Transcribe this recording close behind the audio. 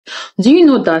Do you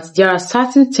know that there are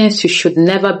certain things you should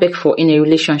never beg for in a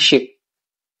relationship?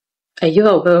 Are you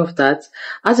aware of that?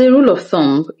 As a rule of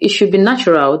thumb, it should be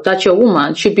natural that your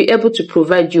woman should be able to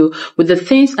provide you with the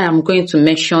things I am going to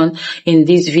mention in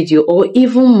this video, or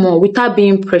even more, without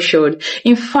being pressured.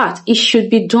 In fact, it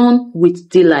should be done with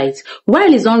delight.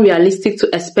 While it's unrealistic to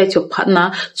expect your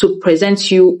partner to present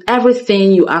you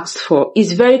everything you asked for,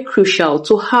 it's very crucial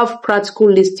to have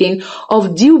practical listing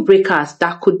of deal breakers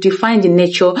that could define the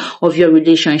nature of your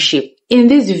relationship. In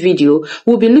this video,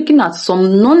 we'll be looking at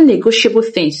some non-negotiable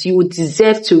things you would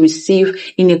deserve to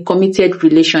receive in a committed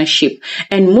relationship,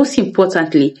 and most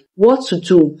importantly, what to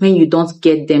do when you don't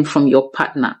get them from your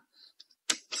partner.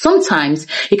 Sometimes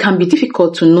it can be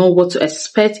difficult to know what to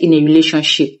expect in a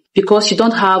relationship because you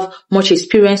don't have much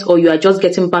experience, or you are just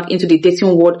getting back into the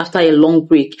dating world after a long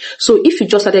break. So if you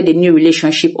just started a new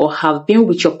relationship or have been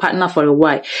with your partner for a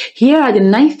while, here are the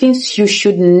 9 things you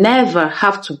should never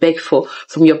have to beg for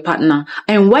from your partner.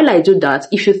 And while I do that,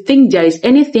 if you think there is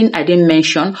anything I didn't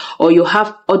mention, or you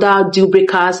have other deal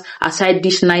breakers aside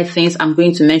these 9 things I'm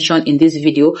going to mention in this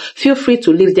video, feel free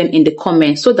to leave them in the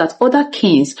comments so that other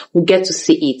kings will get to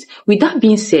see it. With that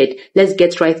being said, let's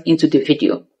get right into the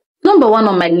video. Number 1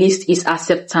 on my list is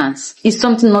acceptance. It's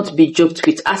something not to be joked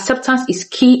with. Acceptance is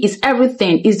key, is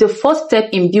everything. It's the first step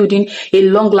in building a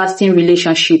long-lasting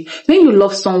relationship. When you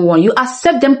love someone, you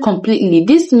accept them completely.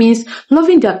 This means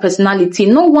loving their personality,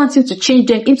 not wanting to change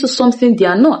them into something they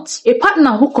are not. A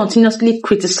partner who continuously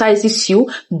criticizes you,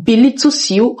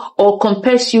 belittles you, or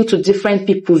compares you to different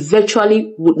people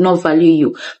virtually would not value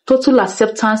you. Total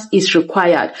acceptance is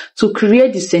required to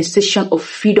create the sensation of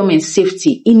freedom and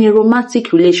safety in a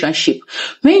romantic relationship.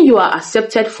 When you are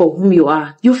accepted for whom you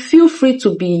are, you feel free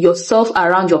to be yourself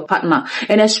around your partner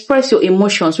and express your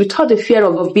emotions without the fear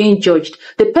of being judged.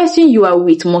 The person you are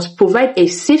with must provide a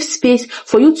safe space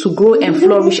for you to grow and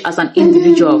flourish as an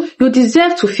individual. You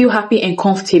deserve to feel happy and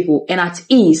comfortable and at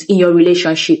ease in your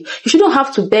relationship. You shouldn't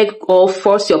have to beg or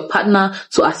force your partner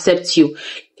to accept you.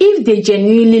 If they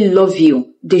genuinely love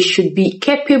you, they should be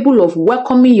capable of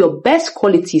welcoming your best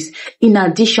qualities in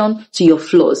addition to your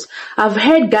flaws. I've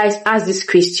heard guys ask this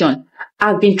question.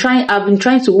 I've been trying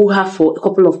to woo her for a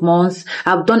couple of months.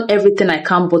 I've done everything I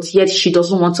can, but yet she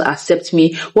doesn't want to accept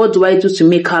me. What do I do to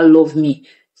make her love me?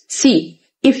 See,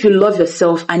 if you love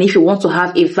yourself and if you want to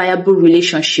have a viable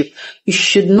relationship, you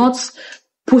should not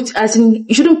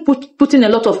you shouldn't put in a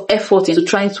lot of effort into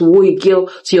trying to woo a girl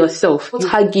to yourself.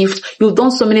 Her gift, you've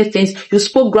done so many things, you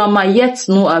spoke grammar, yet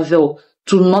no avail.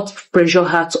 Do not pressure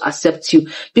her to accept you,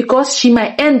 because she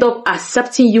might end up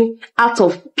accepting you out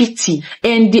of pity,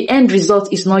 and the end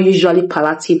result is not usually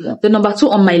palatable. The number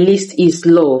 2 on my list is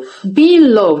love. Being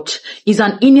loved is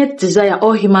an innate desire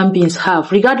all human beings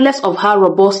have, regardless of how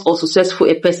robust or successful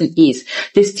a person is.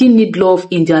 They still need love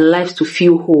in their lives to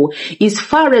feel whole. It's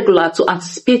far regular to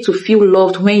anticipate to feel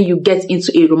loved when you get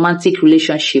into a romantic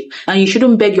relationship, and you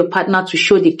shouldn't beg your partner to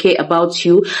show they care about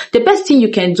you. The best thing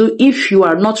you can do if you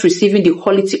are not receiving the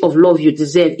quality of love you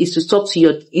deserve is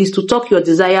to talk your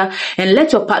desire and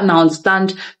let your partner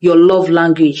understand your love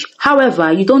language.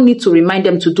 However, you don't need to remind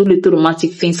them to do little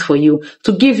romantic things for you,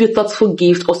 to give you thoughtful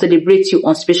gifts, or celebrate you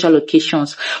on special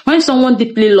occasions. When someone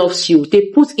deeply loves you, they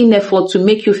put in effort to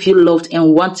make you feel loved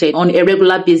and wanted on a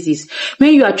regular basis.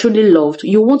 When you are truly loved,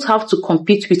 you won't have to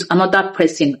compete with another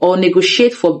person or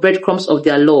negotiate for breadcrumbs of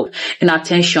their love and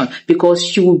attention,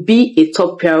 because you will be a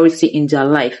top priority in their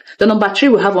life. The number 3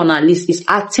 we have on our list is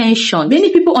attention.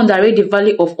 Many people underrate the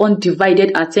value of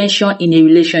undivided attention in a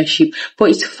relationship, but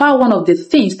it's far one of the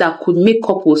things that could make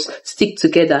couples stick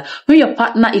together. When your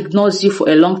partner ignores you for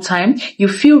a long time, you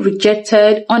feel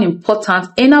rejected, unimportant,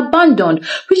 and abandoned,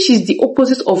 which is the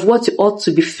opposite of what you ought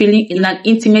to be feeling in an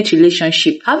intimate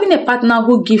relationship. Having a partner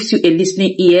who gives you a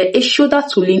listening ear, a shoulder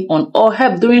to lean on, or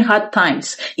help during hard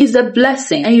times is a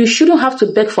blessing, and you shouldn't have to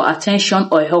beg for attention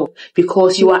or help,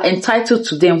 because you are entitled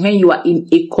to them when you are in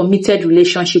a committed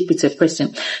relationship with a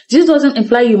person. This doesn't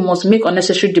imply you must make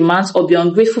unnecessary demands or be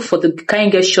ungrateful for the kind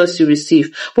gestures you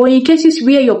receive. But in cases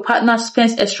where your partner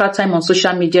spends extra time on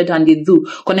social media than they do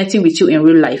connecting with you in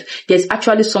real life, there's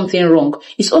actually something wrong.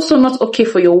 It's also not okay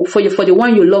for the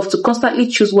one you love to constantly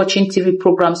choose watching TV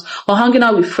programs or hanging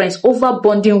out with friends over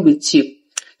bonding with you.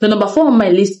 The number 4 on my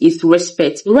list is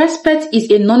respect. Respect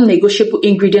is a non-negotiable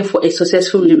ingredient for a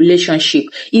successful relationship.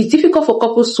 It's difficult for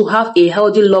couples to have a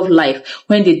healthy love life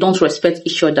when they don't respect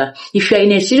each other. If you are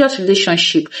in a serious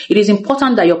relationship, it is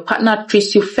important that your partner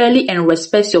treats you fairly and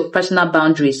respects your personal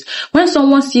boundaries. When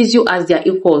someone sees you as their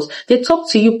equals, they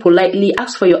talk to you politely,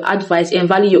 ask for your advice, and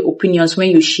value your opinions when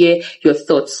you share your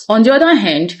thoughts. On the other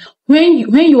hand,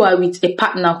 When you are with a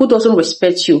partner who doesn't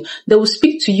respect you, they will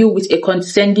speak to you with a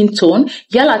condescending tone,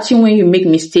 yell at you when you make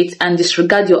mistakes, and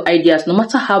disregard your ideas no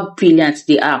matter how brilliant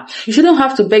they are. You shouldn't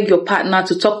have to beg your partner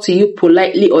to talk to you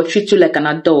politely or treat you like an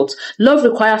adult. Love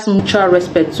requires mutual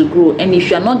respect to grow, and if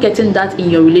you are not getting that in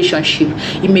your relationship,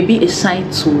 it may be a sign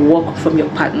to walk from your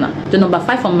partner. The number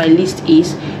 5 on my list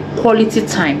is quality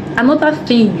time. Another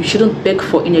thing you shouldn't beg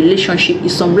for in a relationship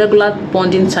is some regular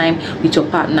bonding time with your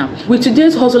partner. With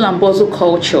today's hustle and bustle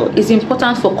culture, it's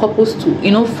important for couples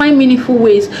to find meaningful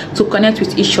ways to connect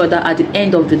with each other at the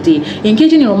end of the day.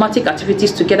 Engaging in romantic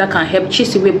activities together can help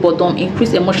chase away boredom,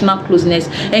 increase emotional closeness,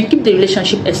 and keep the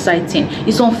relationship exciting.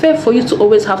 It's unfair for you to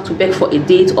always have to beg for a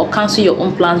date or cancel your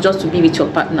own plans just to be with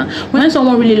your partner. When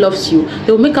someone really loves you,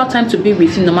 they will make out time to be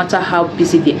with you no matter how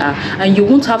busy they are, and you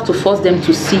won't have to force them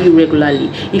to see you regularly.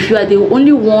 If you are the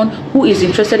only one who is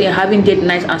interested in having date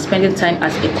nights and spending time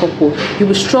as a couple, you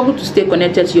will struggle to stay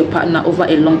connected to your partner over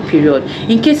a long period.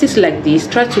 In cases like this,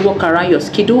 try to work around your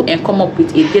schedule and come up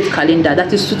with a date calendar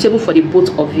that is suitable for the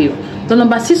both of you. The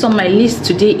number 6 on my list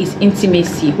today is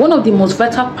intimacy. One of the most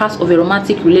vital parts of a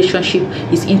romantic relationship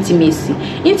is intimacy.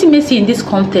 Intimacy in this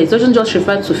context doesn't just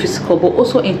refer to physical, but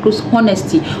also includes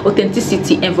honesty,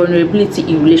 authenticity, and vulnerability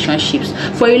in relationships.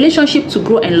 For a relationship to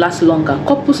grow and last longer,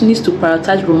 couples need to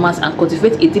prioritize romance and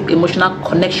cultivate a deep emotional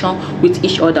connection with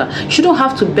each other. You shouldn't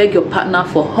have to beg your partner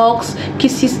for hugs,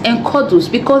 kisses, and cuddles,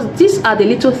 because these are the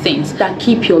little things that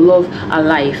keep your love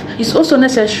alive. It's also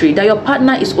necessary that your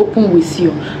partner is open with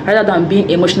you rather than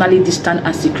being emotionally distant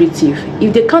and secretive.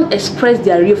 If they can't express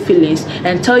their real feelings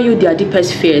and tell you their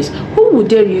deepest fears, who would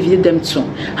they reveal them to?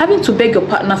 Having to beg your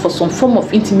partner for some form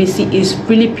of intimacy is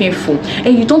really painful,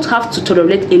 and you don't have to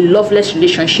tolerate a loveless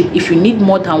relationship if you need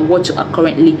more than what you are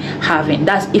currently having.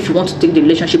 That's if you want to take the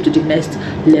relationship to the next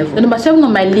level. The number 7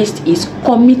 on my list is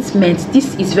commitment.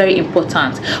 This is very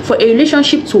important. For a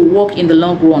relationship to work in the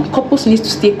long run, couples need to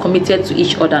stay committed to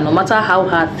each other no matter how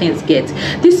hard things get.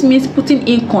 This means putting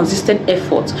in consistent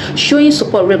effort, showing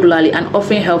support regularly, and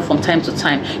offering help from time to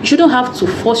time. You shouldn't have to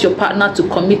force your partner to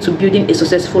commit to building a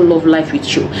successful love life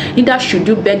with you. Neither should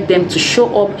you beg them to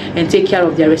show up and take care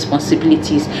of their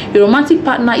responsibilities. Your romantic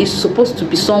partner is supposed to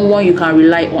be someone you can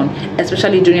rely on,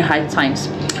 especially during hard times.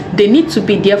 They need to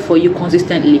be there for you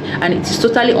consistently, and it is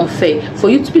totally unfair for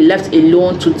you to be left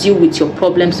alone to deal with your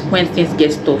problems when things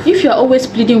get tough. If you are always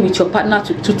pleading with your partner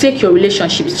to take your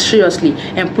relationship seriously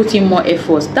and put in more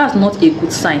efforts, that's not a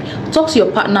good sign. Talk to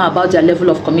your partner about their level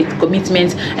of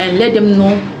commitment and let them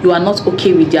know you are not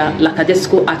okay with their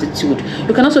lackadaisical attitude.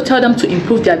 You can also tell them to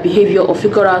improve their behavior or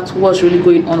figure out what's really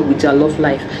going on with their love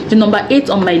life. The number 8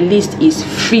 on my list is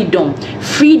freedom.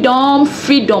 Freedom.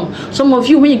 Some of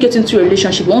you, when you get into a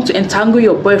relationship, you want to entangle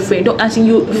your boyfriend,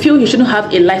 you feel you shouldn't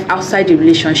have a life outside the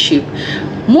relationship.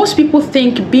 Most people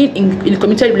think being in a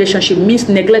committed relationship means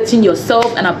neglecting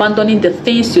yourself and abandoning the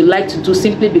things you like to do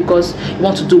simply because you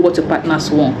want to do what your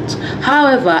partners want.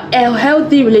 However, a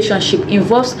healthy relationship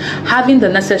involves having the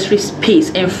necessary space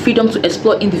and freedom to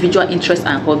explore individual interests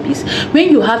and hobbies. When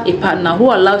you have a partner who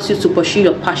allows you to pursue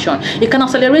your passion, it can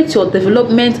accelerate your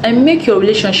development and make your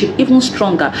relationship even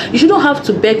stronger. You shouldn't have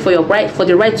to beg for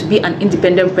the right to be an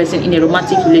independent person in a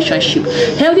romantic relationship.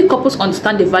 Healthy couples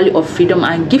understand the value of freedom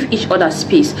and give each other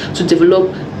space to develop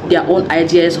their own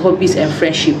ideas, hobbies, and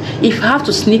friendship. If you have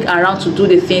to sneak around to do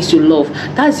the things you love,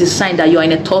 that's a sign that you are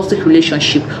in a toxic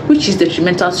relationship, which is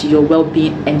detrimental to your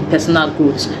well-being and personal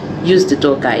growth. Use the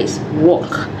door, guys. Walk.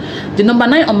 The number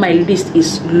 9 on my list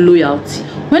is loyalty.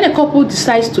 When a couple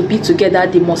decides to be together,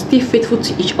 they must stay faithful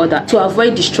to each other to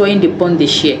avoid destroying the bond they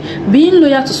share. Being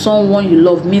loyal to someone you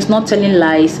love means not telling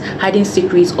lies, hiding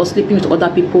secrets, or sleeping with other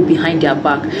people behind their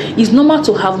back. It's normal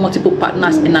to have multiple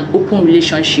partners in an open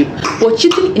relationship, but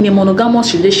cheating in a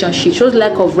monogamous relationship shows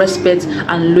lack of respect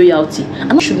and loyalty.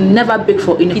 And you should never beg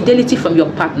for infidelity from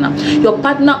your partner. Your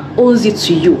partner owes it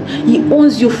to you. He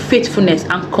owes you faithfulness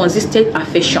and consistent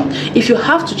affection. If you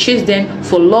have to chase them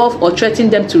for love or threaten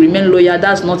them to remain loyal,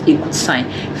 that's not a good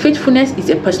sign. Faithfulness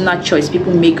is a personal choice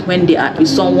people make when they are with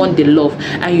someone they love,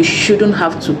 and you shouldn't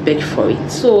have to beg for it.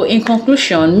 So in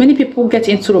conclusion, many people get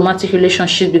into romantic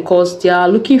relationships because they are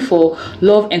looking for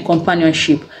love and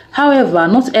companionship. However,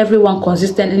 not everyone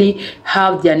consistently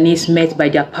have their needs met by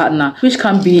their partner, which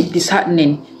can be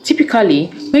disheartening.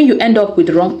 Typically, When you end up with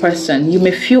the wrong person, you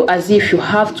may feel as if you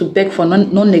have to beg for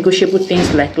non-negotiable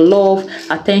things like love,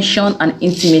 attention, and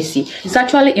intimacy. It's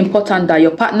actually important that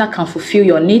your partner can fulfill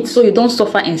your needs so you don't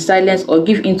suffer in silence or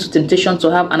give in to temptation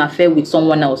to have an affair with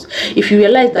someone else. If you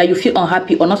realize that you feel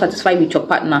unhappy or not satisfied with your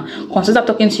partner, consider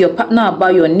talking to your partner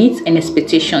about your needs and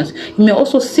expectations. You may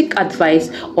also seek advice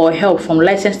or help from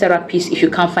licensed therapists if you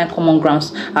can't find common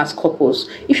grounds as couples.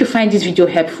 If you find this video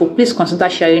helpful, please consider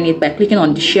sharing it by clicking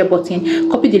on the share button,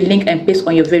 copy the link and paste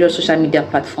on your various social media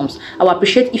platforms. I would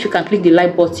appreciate if you can click the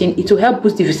like button. It will help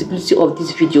boost the visibility of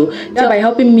this video, thereby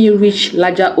helping me reach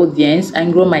larger audience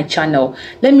and grow my channel.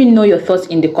 Let me know your thoughts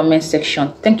in the comment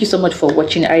section. Thank you so much for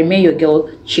watching. I remain your girl,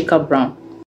 Chika Brown.